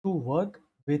to work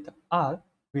with R,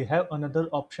 we have another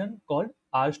option called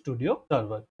RStudio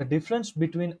Server. The difference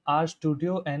between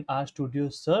RStudio and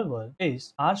RStudio Server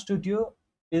is RStudio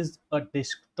is a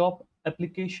desktop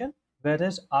application,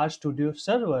 whereas RStudio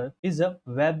Server is a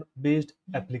web-based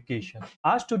application.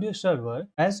 RStudio Server,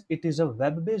 as it is a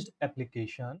web-based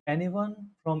application, anyone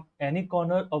from any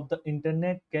corner of the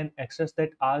internet can access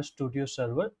that RStudio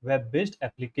Server web-based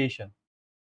application.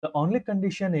 The only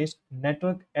condition is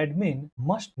network admin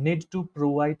must need to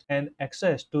provide an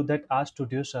access to that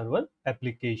RStudio Server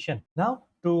application. Now,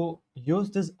 to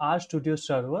use this RStudio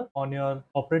Server on your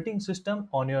operating system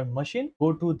on your machine,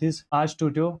 go to this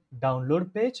RStudio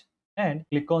download page and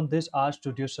click on this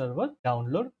RStudio Server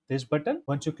download this button.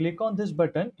 Once you click on this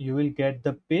button, you will get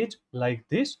the page like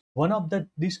this. One of the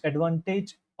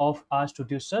disadvantage of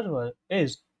RStudio Server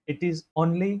is it is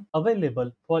only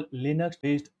available for Linux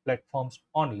based platforms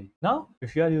only. Now,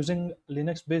 if you are using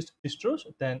Linux based distros,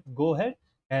 then go ahead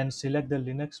and select the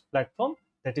Linux platform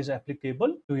that is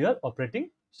applicable to your operating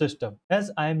system.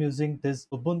 As I am using this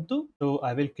Ubuntu, so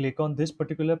I will click on this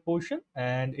particular portion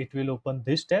and it will open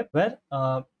this tab where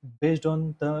based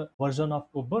on the version of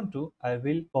Ubuntu, I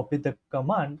will copy the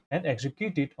command and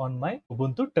execute it on my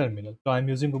Ubuntu terminal. So I'm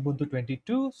using Ubuntu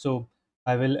 22, so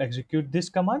I will execute this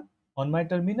command on my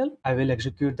terminal. I will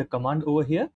execute the command over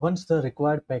here. Once the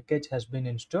required package has been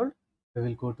installed, we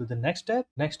will go to the next step.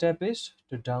 Next step is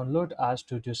to download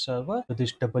RStudio Server. So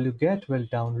this wget will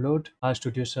download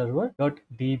RStudio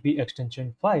Server.db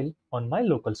extension file on my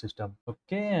local system.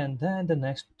 Okay, and then the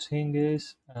next thing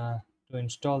is to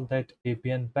install that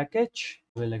APN package.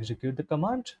 We'll execute the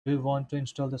command. We want to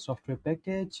install the software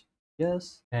package.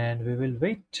 Yes, and we will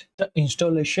wait. The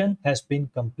installation has been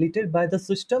completed by the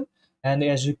system, and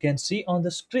as you can see on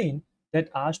the screen that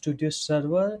RStudio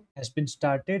Server has been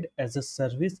started as a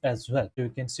service as well. So you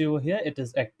can see over here it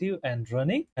is active and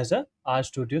running as a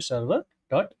RStudio Server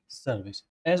dot service.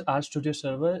 As RStudio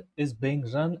Server is being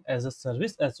run as a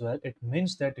service as well, it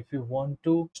means that if you want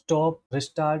to stop,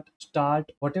 restart,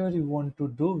 start, whatever you want to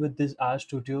do with this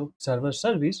RStudio Server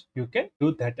service, you can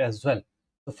do that as well.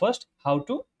 So first, how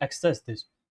to access this?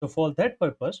 So for that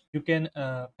purpose, you can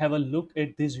have a look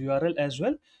at this URL as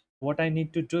well. What I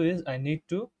need to do is I need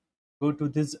to go to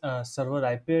this server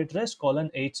IP address colon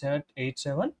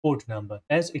 8787 port number,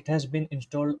 as it has been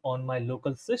installed on my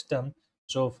local system.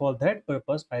 So for that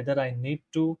purpose, either I need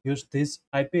to use this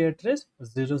IP address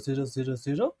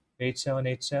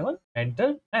 00008787,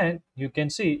 enter, and you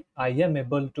can see I am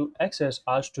able to access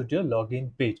RStudio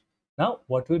login page. Now,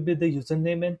 what will be the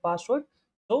username and password?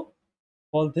 So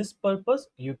for this purpose,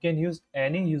 you can use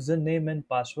any username and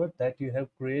password that you have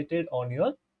created on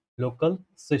your local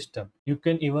system. You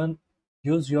can even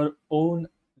use your own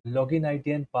login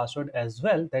ID and password as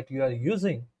well that you are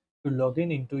using to log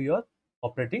in into your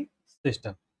operating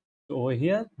system. So over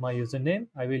here, my username,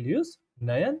 I will use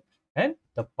Nayan and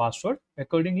the password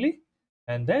accordingly,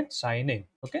 and then sign in.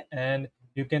 Okay, and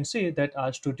you can see that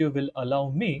RStudio will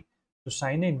allow me to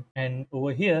sign in, and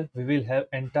over here we will have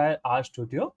entire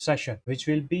RStudio session which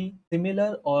will be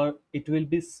similar or it will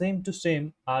be same to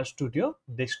same RStudio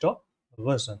desktop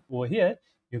version. Over here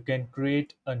you can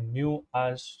create a new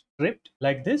R script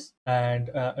like this, and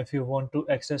if you want to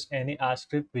access any R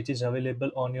script which is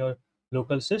available on your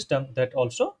local system, that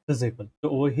also visible.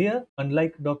 So over here,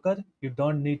 unlike Docker, you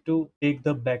don't need to take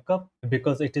the backup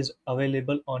because it is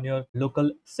available on your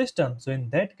local system. So in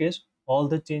that case, all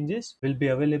the changes will be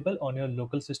available on your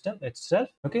local system itself.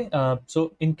 Okay,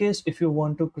 so in case if you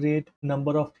want to create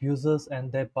number of users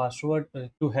and their password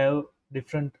to have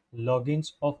different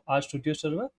logins of RStudio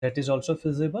Server, that is also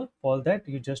feasible. For that,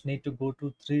 you just need to go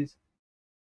to through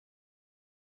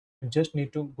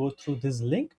this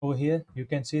link over here. You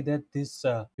can see that this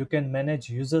you can manage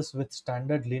users with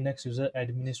standard Linux user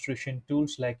administration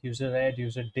tools like user add,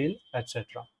 user deal,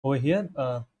 etc. Over here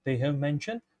they have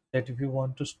mentioned that if you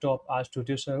want to stop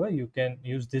RStudio Server, you can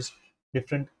use this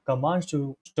different commands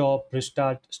to stop,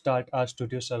 restart, start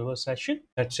RStudio Server session.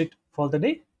 That's it for the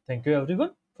day. Thank you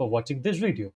everyone for watching this video.